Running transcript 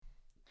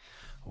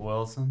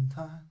Well,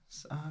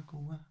 sometimes I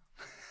go out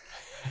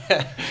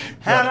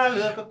and I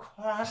look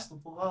across the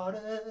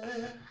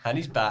water. And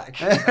he's back.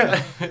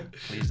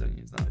 Please don't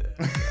use that.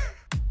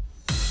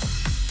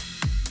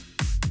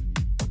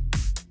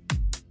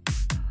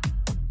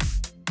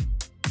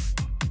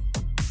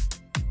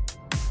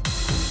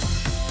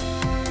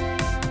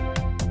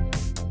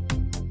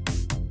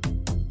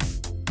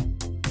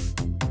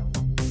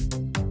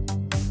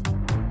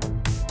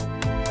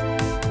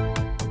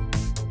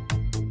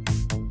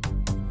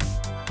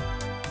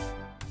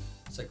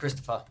 So,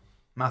 Christopher,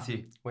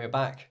 Matthew, we're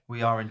back.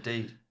 we are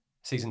indeed.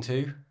 Season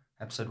 2.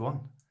 Episode 1.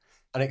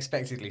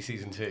 Unexpectedly,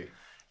 Season 2.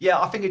 Yeah,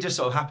 I think it just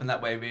sort of happened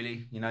that way,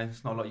 really. You know,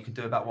 there's not a lot you can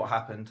do about what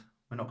happened.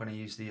 We're not going to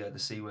use the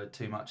C word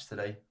too much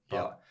today,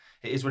 but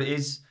It is what it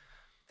is.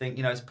 I think,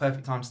 you know, it's a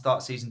perfect time to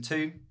start Season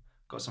 2.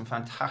 Got some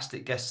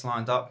fantastic guests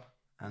lined up.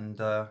 And,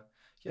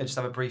 just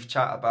have a brief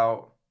chat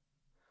about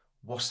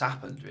what's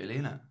happened, really,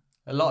 isn't it?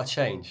 A lot of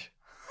change.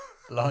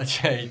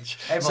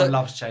 Everyone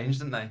loves change,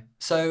 don't they?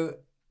 So,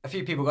 a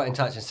few people got in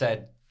touch and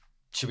said,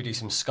 should we do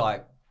some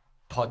Skype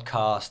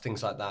podcast,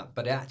 things like that?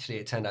 But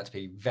it turned out to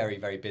be very,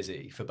 very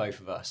busy for both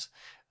of us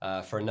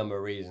for a number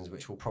of reasons,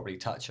 which we'll probably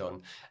touch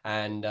on.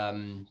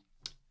 And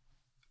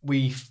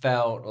we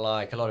felt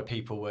like a lot of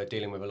people were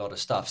dealing with a lot of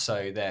stuff.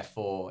 So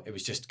therefore, it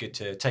was just good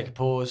to take a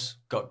pause.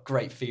 Got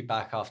great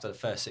feedback after the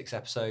first 6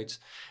 episodes.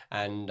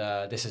 And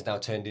this has now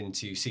turned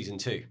into Season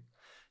 2.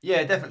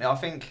 Yeah, definitely. I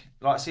think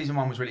like Season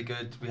 1 was really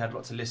good. We had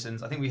lots of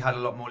listens. I think we had a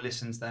lot more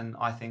listens than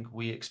I think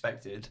we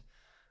expected.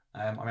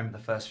 I remember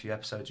the first few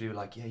episodes, we were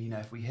like, yeah, you know,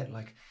 if we hit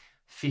like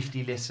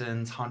 50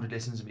 listens, 100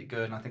 listens would be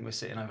good. And I think we're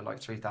sitting over like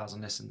 3,000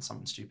 listens,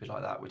 something stupid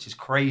like that, which is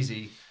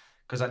crazy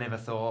because I never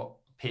thought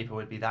people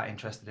would be that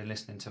interested in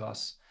listening to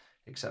us,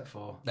 except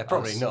for They're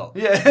probably us. not.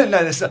 Yeah,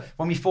 no.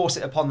 When we force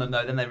it upon them,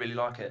 though, then they really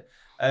like it.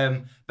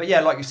 But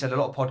yeah, like you said, a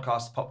lot of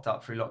podcasts popped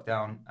up through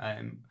lockdown,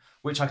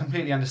 which I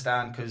completely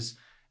understand because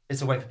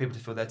it's a way for people to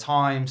fill their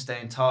time,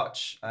 stay in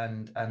touch,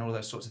 and all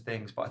those sorts of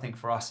things. But I think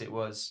for us,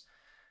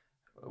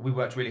 we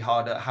worked really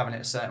hard at having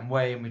it a certain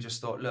way, and we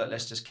just thought, look,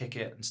 let's just kick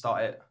it and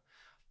start it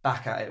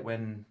back at it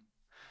when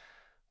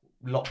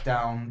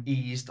lockdown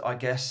eased, I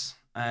guess.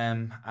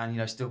 And you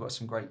know, still got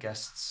some great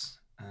guests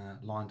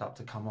lined up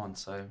to come on,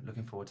 so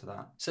looking forward to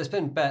that. So it's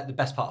been the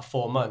best part of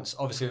 4 months.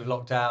 Obviously with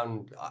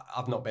lockdown,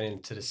 I've not been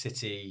into the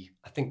city,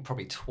 I think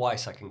probably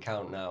twice I can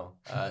count now,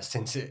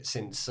 since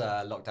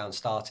lockdown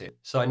started.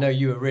 So I know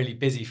you were really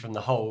busy from the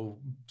whole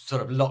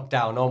sort of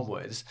lockdown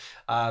onwards.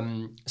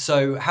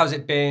 So how's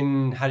it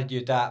been? How did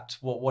you adapt?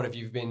 What have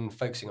you been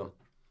focusing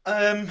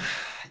on?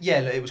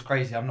 Yeah, look, it was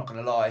crazy, I'm not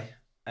going to lie.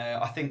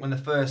 I think when the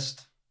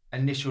first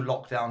initial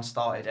lockdown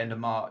started, end of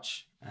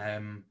March,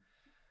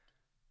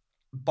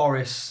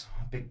 Boris,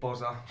 Big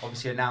Bozza,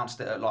 obviously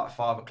announced it at like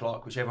 5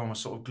 o'clock, which everyone was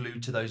sort of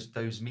glued to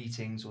those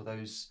meetings or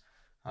those,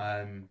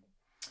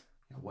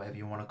 whatever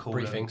you want to call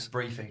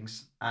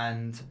briefings.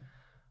 And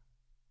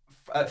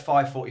at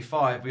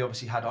 5:45, we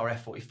obviously had our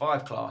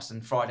F45 class,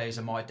 and Fridays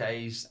are my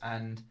days.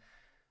 And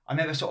I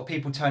remember sort of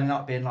people turning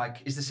up being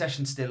like, is the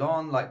session still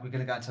on? Like, we're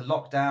going to go into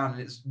lockdown.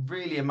 And it's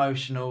really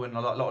emotional. And a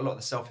lot of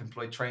the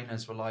self-employed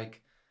trainers were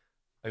like,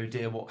 oh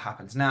dear, what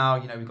happens now?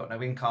 You know, we've got no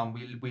income.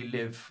 We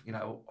live, you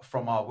know,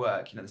 from our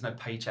work. You know, there's no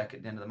paycheck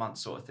at the end of the month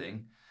sort of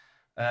thing.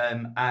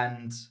 But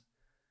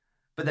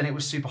then it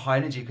was super high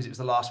energy because it was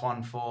the last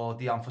one for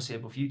the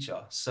unforeseeable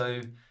future.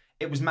 So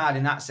it was mad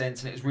in that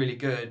sense and it was really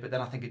good. But then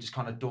I think it just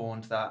kind of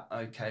dawned that,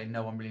 okay,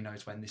 no one really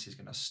knows when this is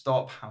going to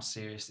stop, how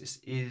serious this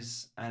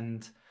is.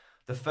 And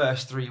the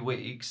first 3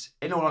 weeks,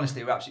 in all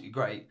honesty, were absolutely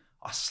great.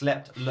 I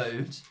slept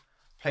loads,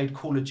 played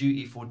Call of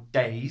Duty for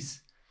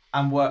days,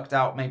 and worked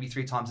out maybe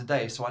 3 times a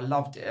day. So I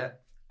loved it.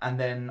 And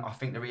then I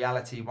think the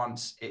reality,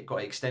 once it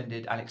got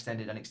extended,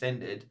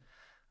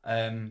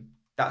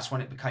 that's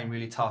when it became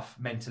really tough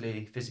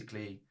mentally,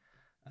 physically,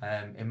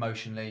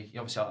 emotionally.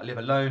 Obviously, I live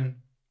alone.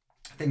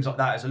 Things like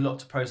that is a lot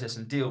to process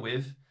and deal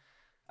with.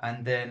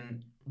 And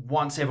then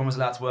once everyone was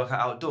allowed to work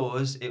out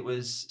outdoors, it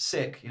was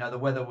sick. You know, the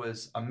weather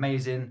was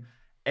amazing.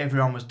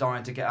 Everyone was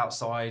dying to get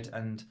outside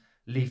and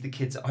leave the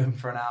kids at home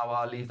for an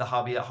hour, leave the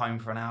hubby at home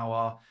for an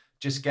hour,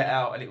 just get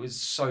out. And it was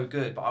so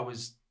good. But I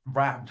was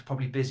rammed,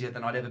 probably busier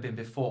than I'd ever been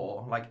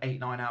before, like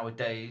 8-9 hour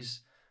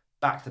days,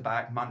 back to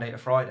back, Monday to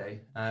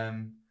Friday.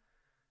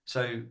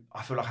 So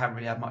I feel like I haven't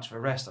really had much of a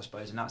rest, I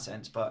suppose, in that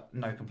sense, but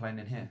no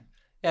complaining here.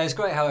 Yeah, it's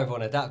great how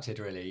everyone adapted,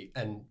 really.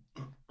 And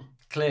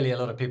clearly a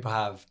lot of people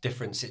have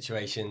different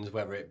situations,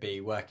 whether it be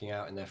working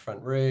out in their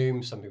front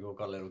room, some people have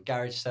got a little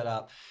garage set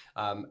up.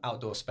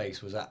 Outdoor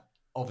space was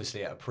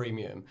obviously at a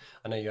premium.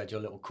 I know you had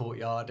your little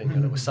courtyard and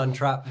your little sun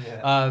trap.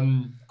 Yeah.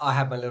 I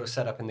had my little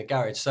setup in the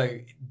garage. So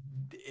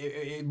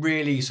it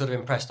really sort of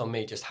impressed on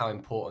me just how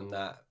important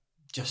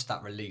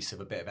that release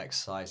of a bit of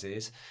exercise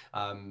is.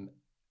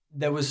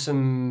 There was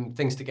some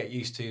things to get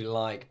used to,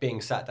 like being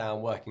sat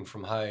down, working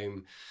from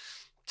home,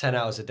 10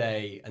 hours a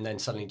day and then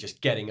suddenly just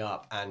getting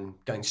up and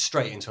going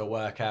straight into a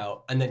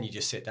workout, and then you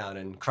just sit down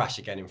and crash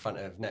again in front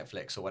of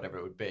Netflix or whatever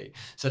it would be.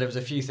 So there was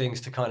a few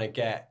things to kind of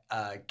get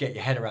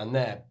your head around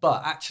there.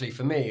 But actually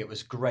for me, it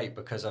was great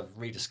because I've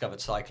rediscovered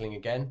cycling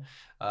again.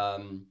 A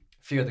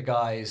few of the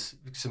guys,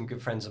 some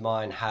good friends of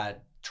mine,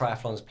 had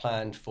triathlons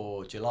planned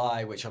for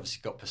July, which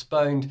obviously got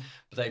postponed,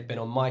 but they've been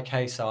on my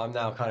case, so I'm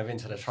now kind of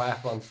into the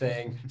triathlon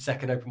thing.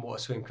 Second open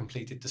water swim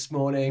completed this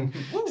morning.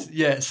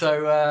 Yeah,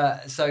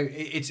 so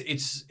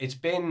it's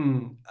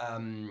been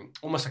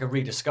almost like a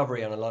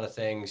rediscovery on a lot of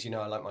things. You know,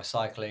 I like my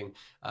cycling.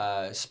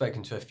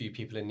 Spoken to a few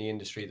people in the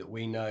industry that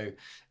we know.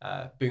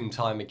 Boom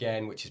time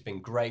again, which has been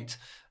great,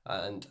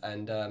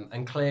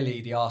 and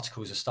clearly the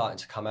articles are starting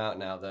to come out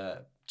now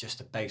that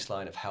just a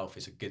baseline of health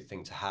is a good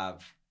thing to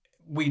have.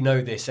 We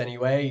know this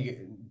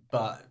anyway,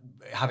 but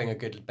having a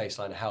good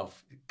baseline of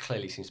health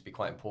clearly seems to be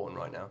quite important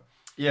right now.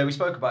 Yeah, we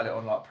spoke about it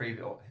on like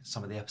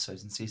some of the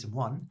episodes in season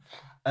 1,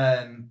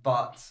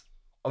 but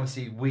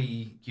obviously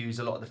we use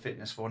a lot of the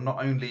fitness for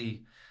not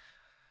only,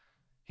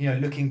 you know,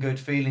 looking good,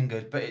 feeling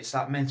good, but it's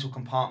that mental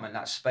compartment,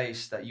 that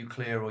space that you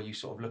clear or you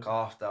sort of look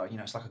after. You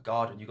know, it's like a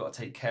garden. You've got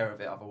to take care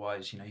of it,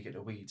 otherwise, you know, you get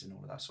the weeds and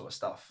all of that sort of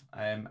stuff.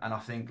 And I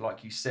think,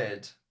 like you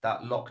said,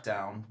 that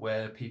lockdown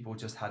where people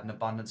just had an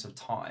abundance of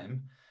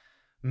time,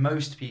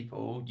 most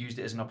people used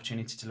it as an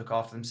opportunity to look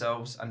after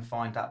themselves and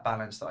find that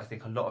balance that I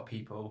think a lot of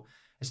people,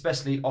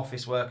 especially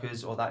office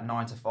workers or that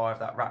 9 to 5,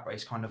 that rat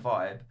race kind of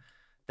vibe,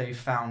 they've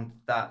found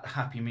that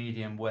happy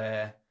medium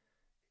where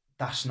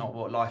that's not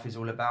what life is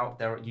all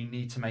about. You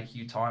need to make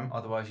you time,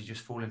 otherwise you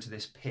just fall into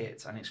this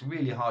pit and it's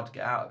really hard to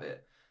get out of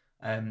it.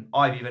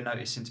 I've even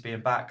noticed since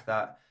being back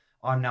that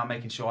I'm now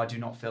making sure I do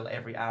not fill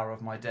every hour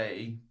of my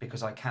day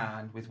because I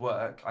can with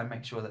work. I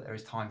make sure that there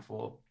is time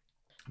for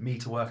me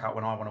to work out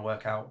when I want to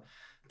work out.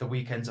 The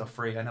weekends are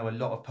free. I know a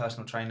lot of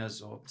personal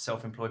trainers or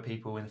self-employed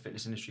people in the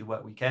fitness industry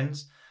work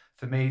weekends.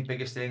 For me,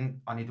 biggest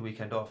thing, I need the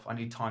weekend off. I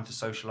need time to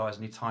socialize.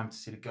 I need time to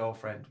see the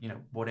girlfriend, you know,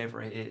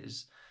 whatever it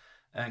is.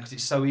 Because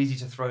it's so easy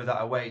to throw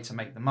that away to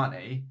make the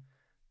money,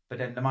 but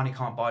then the money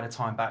can't buy the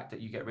time back that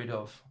you get rid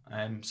of.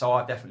 So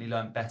I've definitely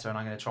learned better, and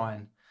I'm going to try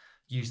and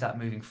use that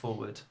moving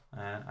forward.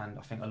 And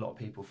I think a lot of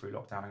people through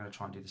lockdown are going to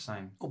try and do the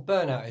same. Well,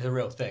 burnout is a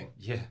real thing.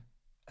 Yeah.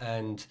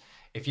 And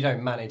if you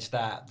don't manage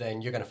that,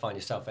 then you're going to find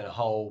yourself in a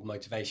hole.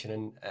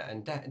 Motivation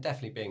and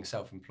definitely being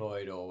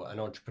self-employed or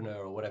an entrepreneur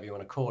or whatever you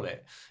want to call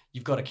it,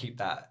 you've got to keep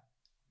that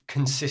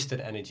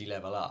consistent energy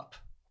level up,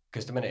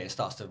 because the minute it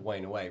starts to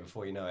wane away,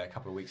 before you know it, a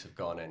couple of weeks have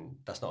gone, and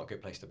that's not a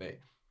good place to be.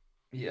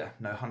 Yeah,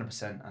 no,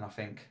 100%. And I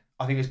think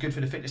it's good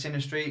for the fitness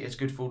industry. It's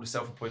good for all the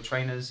self-employed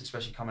trainers,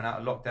 especially coming out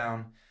of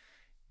lockdown.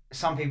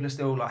 Some people are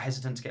still like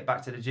hesitant to get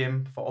back to the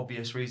gym for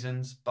obvious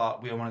reasons,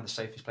 but we are one of the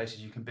safest places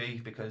you can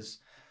be, because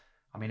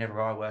I mean,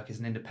 everywhere I work is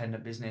an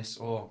independent business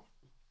or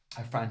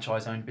a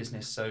franchise-owned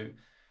business. So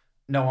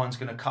no one's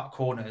going to cut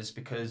corners,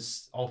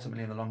 because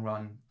ultimately in the long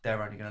run,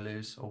 they're only going to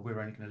lose or we're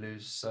only going to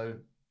lose. So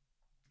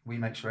we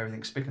make sure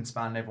everything's spick and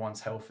span, everyone's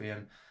healthy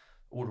and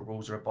all the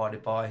rules are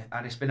abided by.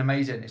 And it's been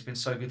amazing. It's been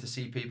so good to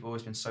see people.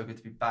 It's been so good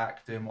to be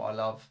back doing what I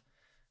love.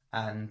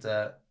 And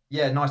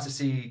yeah, nice to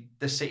see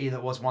the city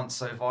that was once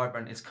so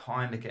vibrant. It's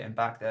kind of getting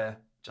back there,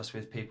 just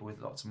with people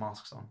with lots of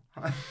masks on.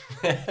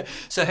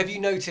 So have you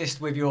noticed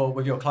with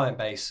your client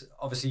base,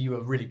 obviously you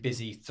were really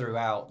busy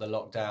throughout the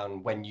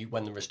lockdown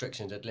when the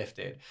restrictions had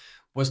lifted.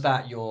 Was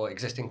that your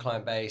existing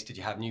client base? Did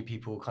you have new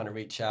people kind of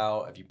reach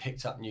out? Have you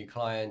picked up new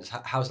clients?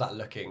 How's that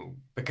looking?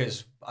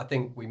 Because I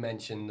think we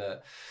mentioned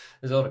that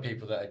there's a lot of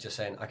people that are just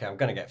saying, okay, I'm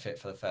going to get fit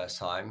for the first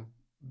time.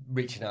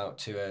 Reaching out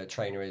to a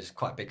trainer is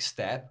quite a big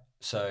step.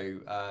 So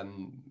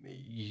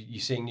you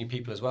seeing new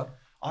people as well?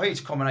 I think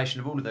it's a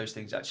combination of all of those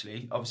things,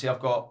 actually. Obviously,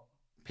 I've got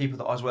people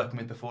that I was working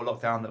with before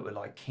lockdown that were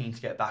like keen to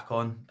get back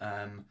on.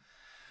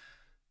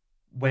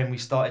 When we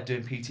started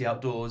doing PT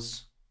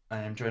outdoors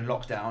during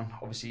lockdown,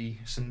 obviously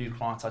some new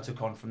clients I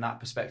took on from that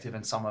perspective,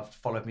 and some have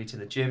followed me to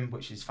the gym,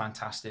 which is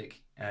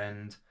fantastic.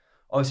 And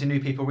obviously new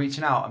people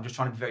reaching out. I'm just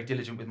trying to be very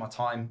diligent with my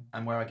time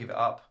and where I give it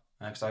up,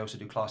 because I also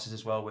do classes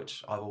as well,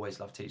 which I've always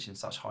loved teaching,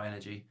 such high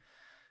energy.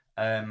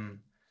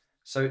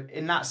 So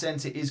in that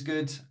sense, it is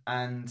good.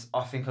 And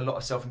I think a lot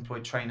of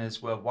self-employed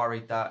trainers were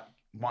worried that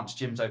once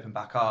gyms open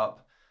back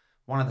up,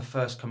 one of the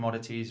first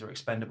commodities or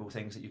expendable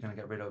things that you're going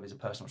to get rid of is a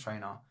personal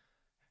trainer.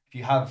 If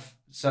you have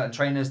certain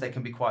trainers, they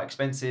can be quite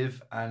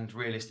expensive. And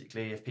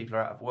realistically, if people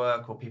are out of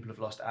work or people have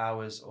lost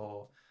hours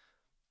or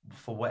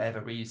for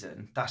whatever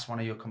reason, that's one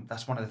of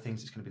the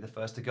things that's going to be the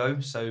first to go.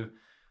 So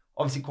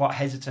obviously quite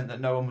hesitant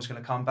that no one was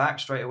going to come back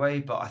straight away.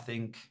 But I've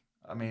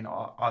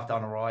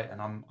done all right,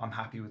 and I'm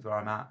happy with where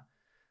I'm at.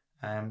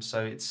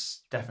 So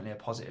it's definitely a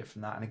positive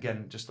from that. And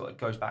again, just thought it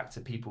goes back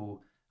to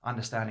people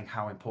understanding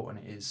how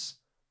important it is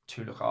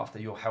to look after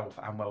your health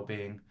and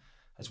well-being,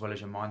 as well as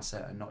your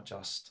mindset, and not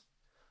just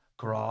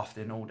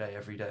grafting all day,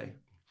 every day.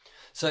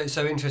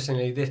 So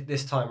interestingly,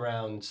 this time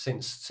around,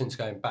 since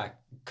going back,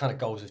 kind of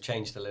goals have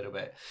changed a little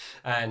bit.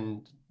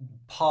 And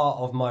part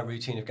of my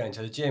routine of going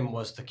to the gym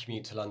was the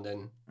commute to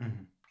London.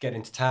 Mm-hmm. get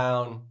into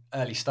town,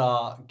 early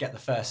start, get the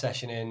first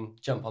session in,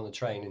 jump on the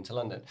train into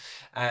London.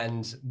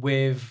 And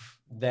with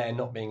there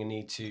not being a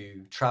need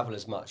to travel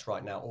as much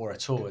right now, or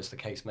at all, as the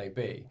case may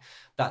be,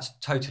 that's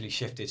totally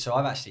shifted. So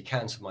I've actually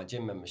cancelled my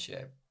gym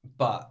membership,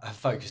 but have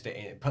focused it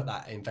in, put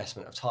that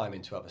investment of time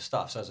into other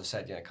stuff. So as I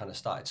said, kind of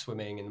started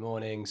swimming in the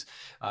mornings.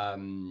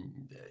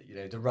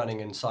 The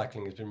running and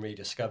cycling has been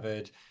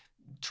rediscovered.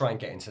 Try and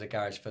get into the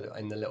garage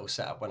in the little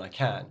setup when I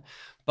can.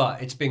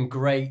 But it's been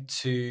great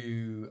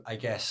to, I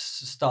guess,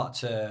 start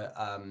to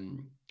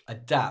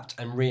adapt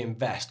and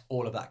reinvest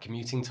all of that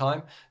commuting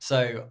time.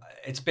 So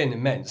it's been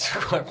immense,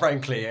 quite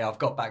frankly. I've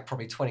got back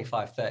probably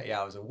 25, 30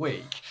 hours a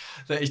week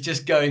that is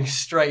just going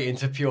straight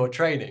into pure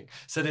training.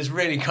 So there's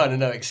really kind of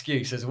no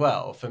excuse as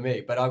well for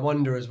me. But I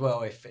wonder as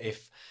well if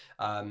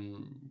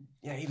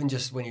even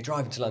just when you're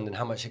driving to London,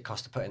 how much it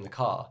costs to put in the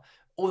car.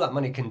 All that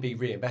money can be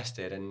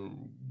reinvested,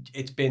 and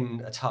it's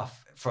been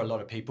tough for a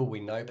lot of people,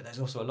 we know, but there's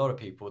also a lot of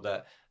people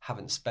that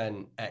haven't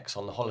spent X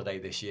on the holiday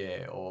this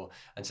year,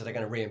 and so they're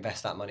going to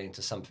reinvest that money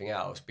into something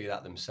else, be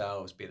that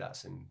themselves, be that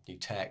some new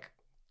tech,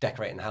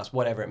 decorating the house,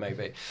 whatever it may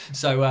be.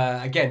 So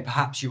again,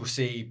 perhaps you'll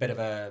see a bit of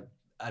an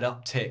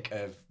uptick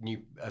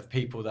of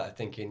people that are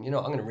thinking,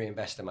 I'm going to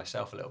reinvest in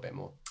myself a little bit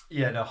more.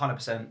 Yeah, no,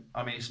 100%.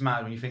 I mean, it's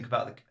mad when you think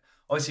about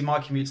obviously my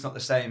commute's not the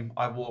same.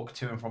 I walk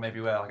to and from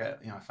everywhere. I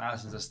get,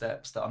 thousands of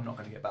steps that I'm not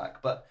going to get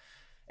back. But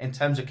in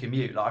terms of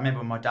commute, I remember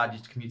when my dad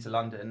used to commute to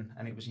London,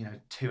 and it was,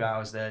 2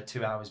 hours there,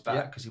 2 hours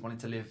back, because he wanted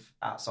to live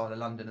outside of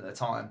London at the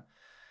time.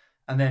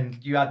 And then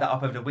you add that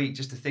up over the week,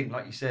 just to think,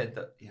 like you said,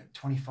 that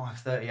 25,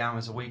 30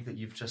 hours a week that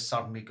you've just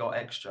suddenly got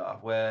extra,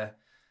 where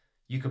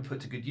you could put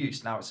to good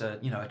use. Now it's a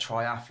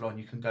triathlon.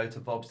 You can go to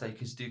Bob's,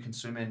 you can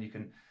swim in, you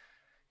can,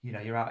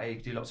 you're out here,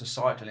 you do lots of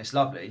cycling. It's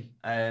lovely.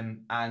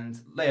 And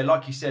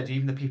like you said,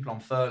 even the people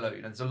on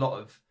furlough,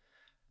 there's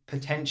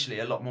potentially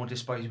a lot more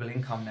disposable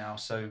income now.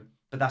 So,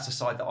 but that's a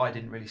side that I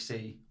didn't really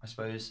see, I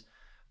suppose.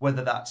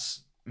 Whether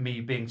that's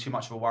me being too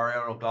much of a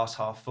worrier or glass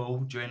half full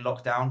during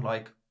lockdown,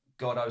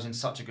 God, I was in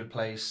such a good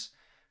place.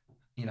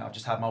 I've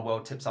just had my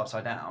world tipped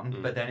upside down,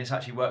 but then it's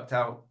actually worked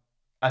out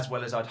as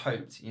well as I'd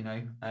hoped,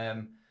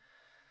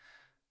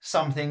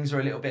 Some things are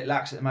a little bit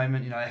lax at the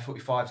moment.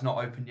 F45's not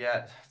opened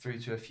yet, through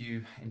to a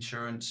few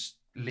insurance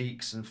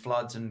leaks and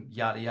floods and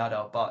yada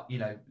yada. But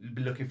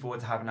looking forward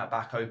to having that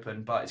back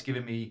open. But it's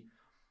given me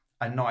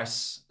a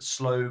nice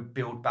slow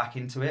build back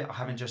into it. I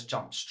haven't just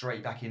jumped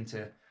straight back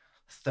into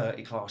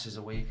 30 classes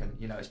a week, and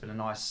it's been a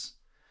nice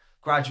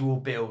gradual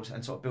build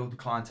and sort of build the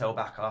clientele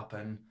back up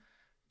and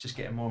just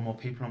getting more and more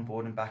people on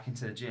board and back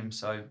into the gym.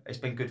 So it's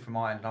been good for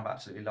mine, and I've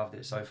absolutely loved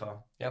it so far.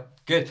 Yep,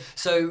 good.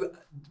 So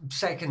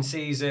second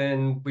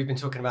season, we've been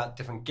talking about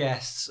different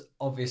guests.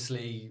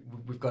 Obviously,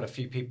 we've got a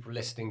few people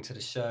listening to the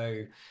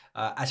show,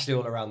 actually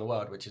all around the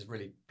world, which has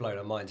really blown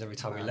our minds every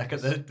time we look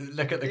at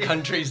the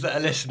countries that are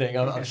listening.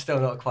 I'm still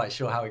not quite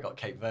sure how we got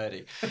Cape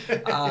Verde,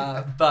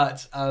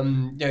 but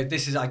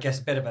this is, I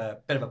guess, a bit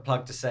of a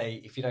plug to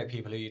say, if you know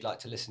people who you'd like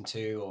to listen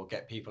to or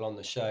get people on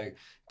the show,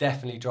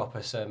 definitely drop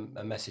us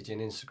a message in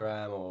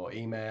Instagram or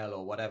email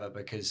or whatever,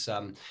 because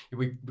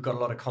we've got a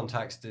lot of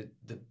contacts. The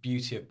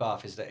beauty of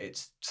Bath is that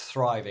it's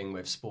thriving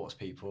with sports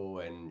people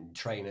and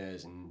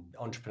trainers and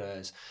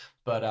entrepreneurs.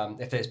 But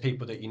if there's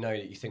people that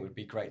that you think would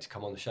be great to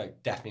come on the show,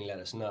 definitely let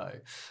us know.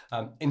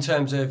 In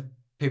terms of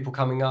people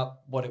coming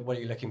up, what are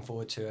you looking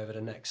forward to over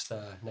the next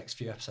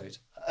few episodes?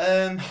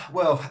 Ella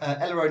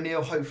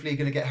O'Neill, hopefully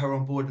going to get her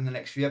on board in the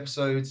next few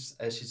episodes.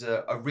 She's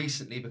a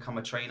recently become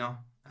a trainer,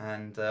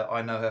 and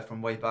I know her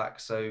from way back,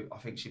 so I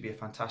think she'd be a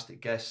fantastic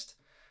guest.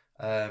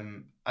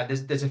 And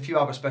there's a few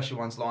other special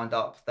ones lined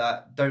up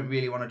that don't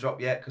really want to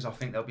drop yet, because I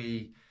think it'd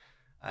be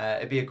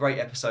a great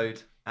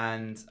episode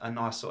and a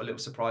nice sort of little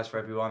surprise for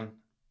everyone.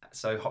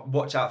 So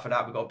watch out for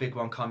that. We've got a big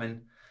one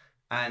coming.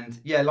 And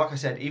yeah, like I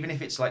said, even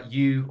if it's like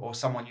you or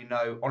someone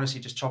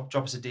honestly, just drop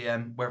us a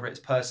DM, whether it's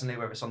personally,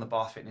 whether it's on the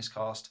Bath Fitness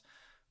Cast,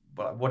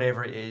 but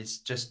whatever it is,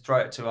 just throw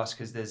it to us,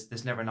 because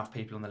there's never enough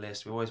people on the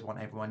list. We always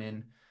want everyone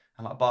in.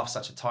 And Bath's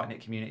such a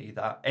tight-knit community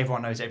that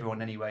everyone knows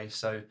everyone anyway.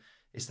 So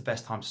it's the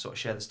best time to sort of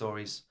share the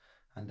stories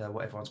and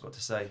what everyone's got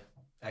to say.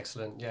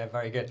 Excellent. Yeah,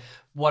 very good.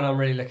 One I'm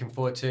really looking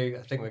forward to,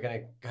 I think we're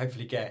going to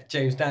hopefully get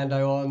James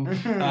Dando on.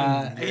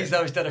 He's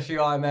always done a few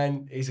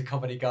Ironman. He's a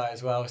comedy guy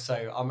as well.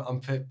 So I'm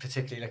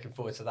particularly looking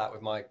forward to that,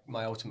 with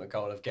my ultimate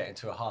goal of getting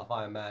to a half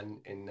Ironman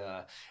in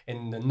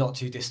the not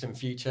too distant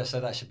future. So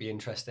that should be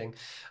interesting.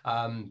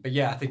 But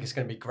yeah, I think it's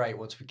going to be great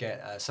once we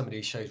get some of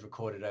these shows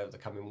recorded over the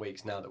coming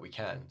weeks, now that we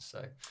can.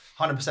 So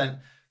 100%.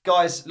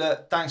 Guys,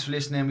 look, thanks for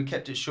listening. We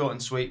kept it short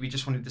and sweet. We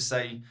just wanted to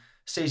say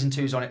Season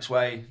 2's on its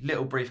way.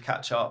 Little brief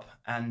catch up,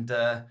 and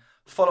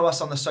follow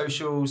us on the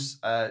socials.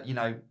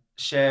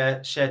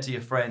 Share to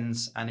your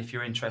friends, and if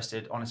you're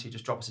interested, honestly,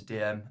 just drop us a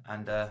DM,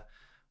 and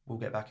we'll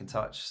get back in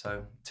touch.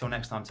 So till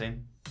next time,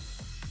 team.